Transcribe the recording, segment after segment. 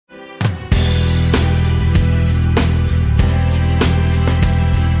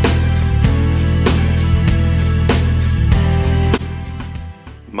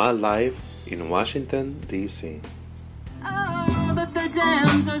Jamal live in Washington, D.C. Oh, but the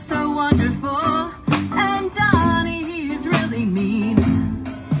Dems are so wonderful, and Donnie, he's really mean.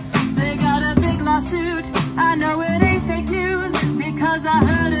 They got a big lawsuit, I know it ain't fake news, because I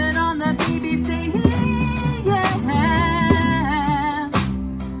heard it on the BBC. Yeah,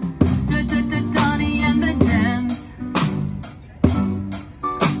 Donnie and the Dems.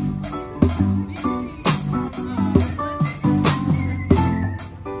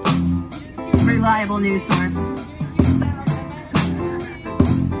 Reliable news source.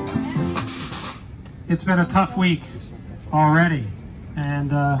 It's been a tough week already,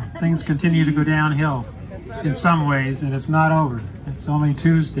 and things continue to go downhill in some ways, and it's not over. It's only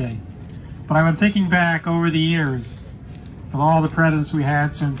Tuesday. But I've been thinking back over the years of all the presidents we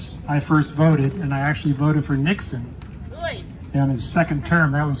had since I first voted, and I actually voted for Nixon in his second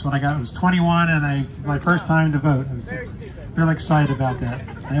term. That was when I was 21, and my first time to vote. I was really excited about that.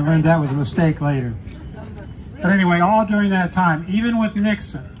 I learned that was a mistake later. But anyway, all during that time, even with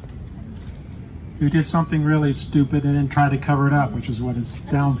Nixon, who did something really stupid and then tried to cover it up, which is what his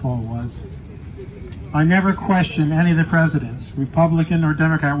downfall was, I never questioned any of the presidents, Republican or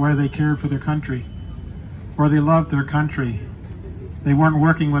Democrat, whether they cared for their country or they loved their country. They weren't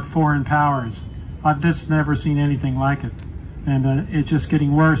working with foreign powers. I've just never seen anything like it. And it's just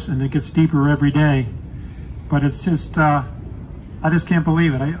getting worse, and it gets deeper every day. But it's just, I just can't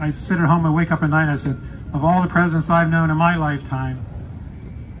believe it. I sit at home, I wake up at night, and I said, of all the presidents I've known in my lifetime,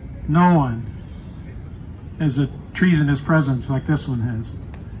 no one is a treasonous president like this one has.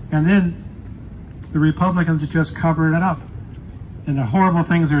 And then the Republicans just covered it up. And the horrible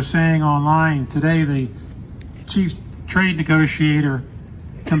things they're saying online today, the chief trade negotiator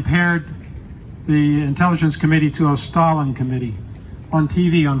compared the Intelligence Committee to a Stalin committee on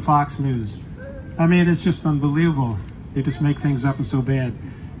TV on Fox News. I mean, it's just unbelievable. They just make things up and so bad.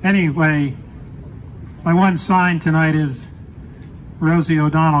 Anyway, my one sign tonight is Rosie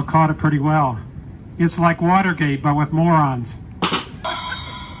O'Donnell caught it pretty well. It's like Watergate, but with morons.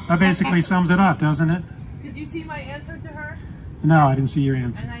 That basically sums it up, doesn't it? Did you see my answer to her? No, I didn't see your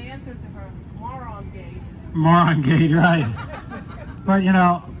answer. And I answered to her, moron gate. Moron gate, right. But, you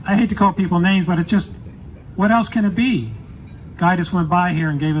know, I hate to call people names, but it's just, what else can it be? Guy just went by here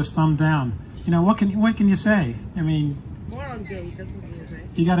and gave us thumb down. You know, what can you say? I mean, Moron gate, that's what you say.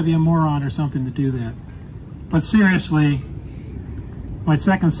 You got to be a moron or something to do that. But seriously, my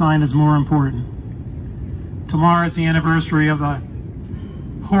second sign is more important. Tomorrow is the anniversary of the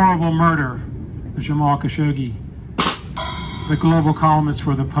horrible murder of Jamal Khashoggi, the global columnist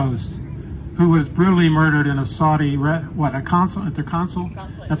for the Post, who was brutally murdered in a Saudi, at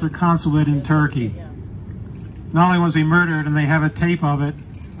their consulate in Turkey. Not only was he murdered, and they have a tape of it,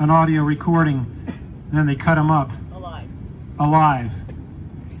 an audio recording, and then they cut him up. Alive.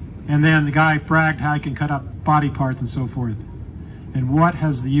 And then the guy bragged how he can cut up body parts and so forth. And what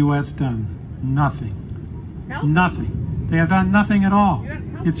has the U.S. done? Nothing. Nothing. They have done nothing at all.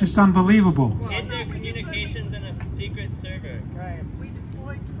 It's just unbelievable. And their communications in a secret server. Right. We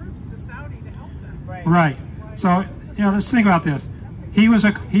deployed troops to Saudi to help them. Right. So, you know, let's think about this. He was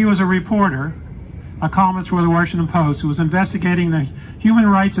a reporter, a columnist for the Washington Post, who was investigating the human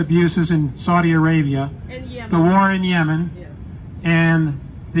rights abuses in Saudi Arabia, the war in Yemen, and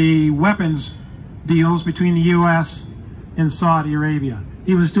the weapons deals between the U.S. and Saudi Arabia.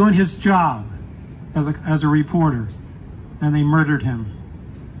 He was doing his job as a reporter, and they murdered him.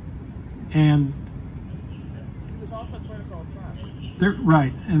 And It was also critical of Trump.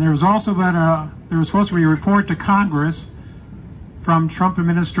 right, and there was also there was supposed to be a report to Congress from Trump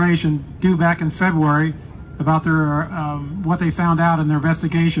administration due back in February about their what they found out in their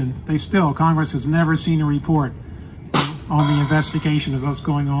investigation. Congress has never seen a report on the investigation of what's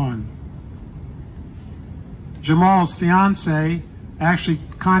going on. Jamal's fiance actually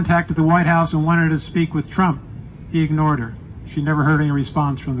contacted the White House and wanted to speak with Trump. He ignored her. She never heard any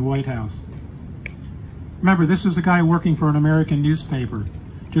response from the White House. Remember, this is a guy working for an American newspaper,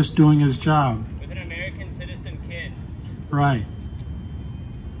 just doing his job. With an American citizen kid. Right.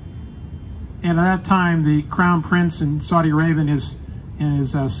 And at that time, the Crown Prince in Saudi Arabia and his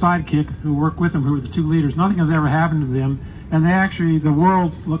sidekick who worked with him, who were the two leaders, nothing has ever happened to them. And the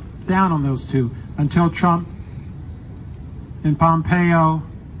world looked down on those two until Trump and Pompeo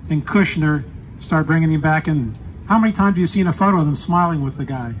and Kushner start bringing him back in. How many times have you seen a photo of them smiling with the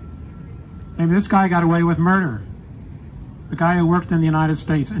guy? I mean, this guy got away with murder. The guy who worked in the United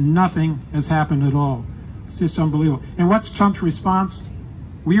States, and nothing has happened at all. It's just unbelievable. And what's Trump's response?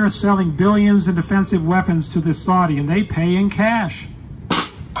 We are selling billions in defensive weapons to the Saudi, and they pay in cash.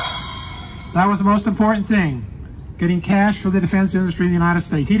 That was the most important thing. getting cash for the defense industry in the United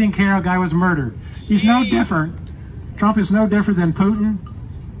States. He didn't care a guy was murdered. He's no different. Trump is no different than Putin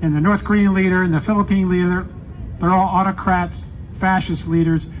and the North Korean leader and the Philippine leader. They're all autocrats, fascist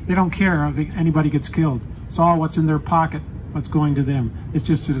leaders. They don't care if anybody gets killed. It's all what's in their pocket, what's going to them. It's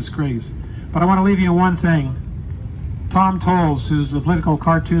just a disgrace. But I want to leave you one thing. Tom Tolles, who's the political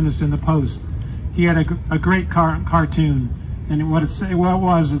cartoonist in the Post, he had a great cartoon. And what it's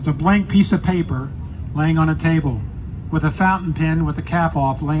a blank piece of paper laying on a table with a fountain pen with the cap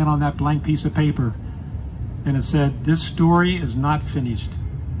off laying on that blank piece of paper. And it said, "This story is not finished.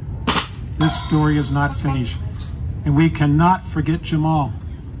 This story is not finished." And we cannot forget Jamal.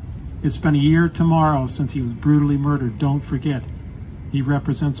 It's been a year tomorrow since he was brutally murdered. Don't forget. He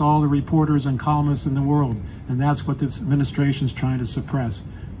represents all the reporters and columnists in the world, and that's what this administration is trying to suppress.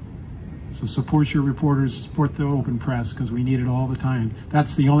 So support your reporters, support the open press, because we need it all the time.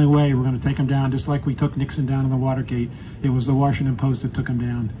 That's the only way we're going to take them down, just like we took Nixon down in the Watergate. It was the Washington Post that took him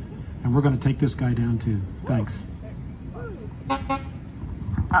down, and we're going to take this guy down too. Thanks.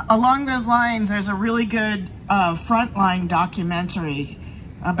 Along those lines, there's a really good Frontline documentary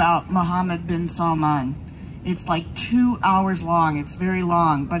about Mohammed bin Salman. It's like 2 hours long. It's very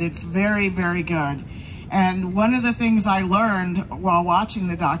long, but it's very, very good. And one of the things I learned while watching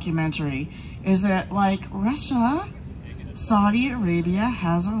the documentary is that, like Russia, Saudi Arabia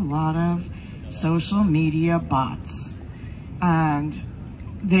has a lot of social media bots. And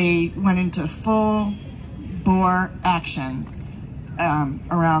they went into full bore action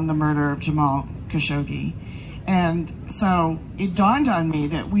around the murder of Jamal Khashoggi. And so it dawned on me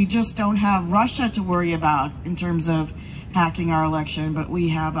that we just don't have Russia to worry about in terms of hacking our election, but we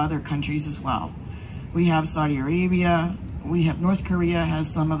have other countries as well. We have Saudi Arabia, we have North Korea has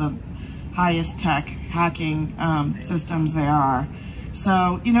some of the highest tech hacking systems there are.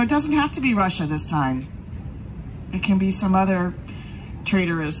 So, you know, it doesn't have to be Russia this time. It can be some other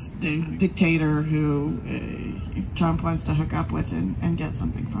traitorous dictator who Trump wants to hook up with and get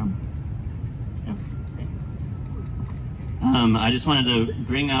something from. I just wanted to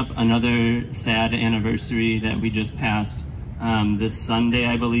bring up another sad anniversary that we just passed. This Sunday,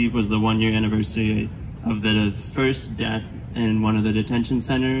 I believe, was the 1-year anniversary of the first death in one of the detention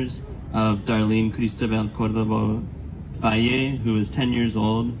centers of Darlene Cristobal Cordoba Valle, who was 10 years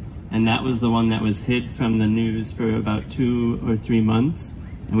old. And that was the one that was hid from the news for about 2 or 3 months.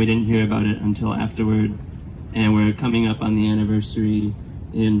 And we didn't hear about it until afterward. And we're coming up on the anniversary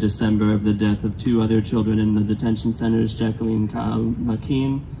in December of the death of 2 other children in the detention centers, Jacqueline Caal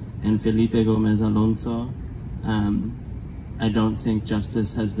Maquin and Felipe Gomez Alonso. I don't think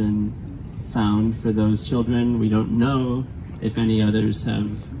justice has been found for those children. We don't know if any others have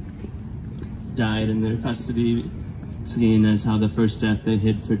died in their custody, seeing as how the first death they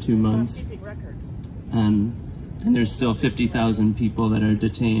hid for 2 months. And there's still 50,000 people that are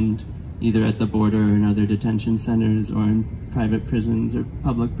detained either at the border or in other detention centers or in private prisons or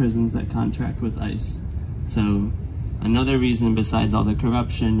public prisons that contract with ICE. So another reason besides all the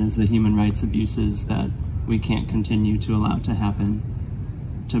corruption is the human rights abuses that we can't continue to allow to happen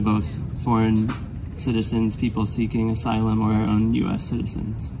to both foreign citizens, people seeking asylum, or our own U.S.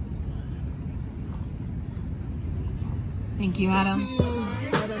 citizens. Thank you, Adam.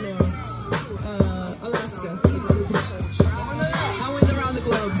 I don't know. Alaska. I went around the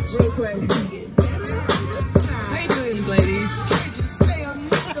globe real quick. How you doing, ladies?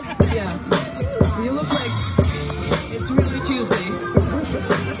 Yeah. You look like it's really Tuesday.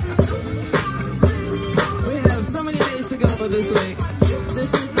 We have so many days to go for this week.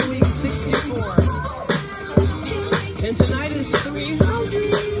 This is the week 64. And tonight is 3.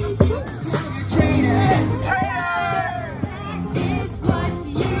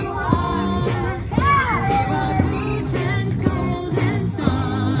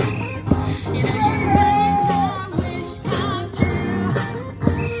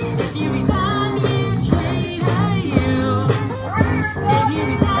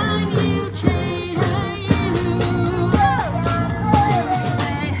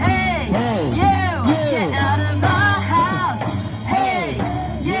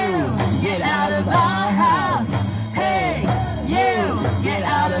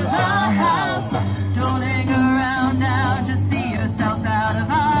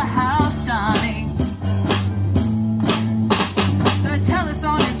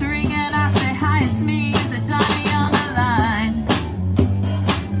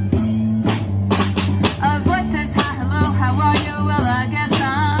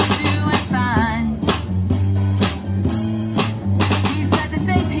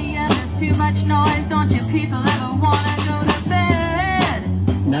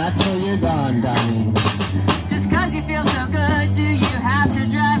 Not till you're gone, Donnie. Just 'cause you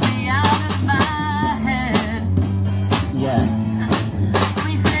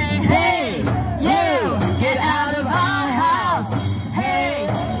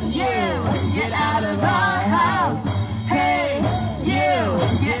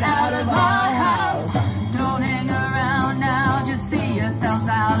else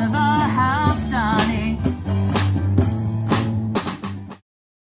out of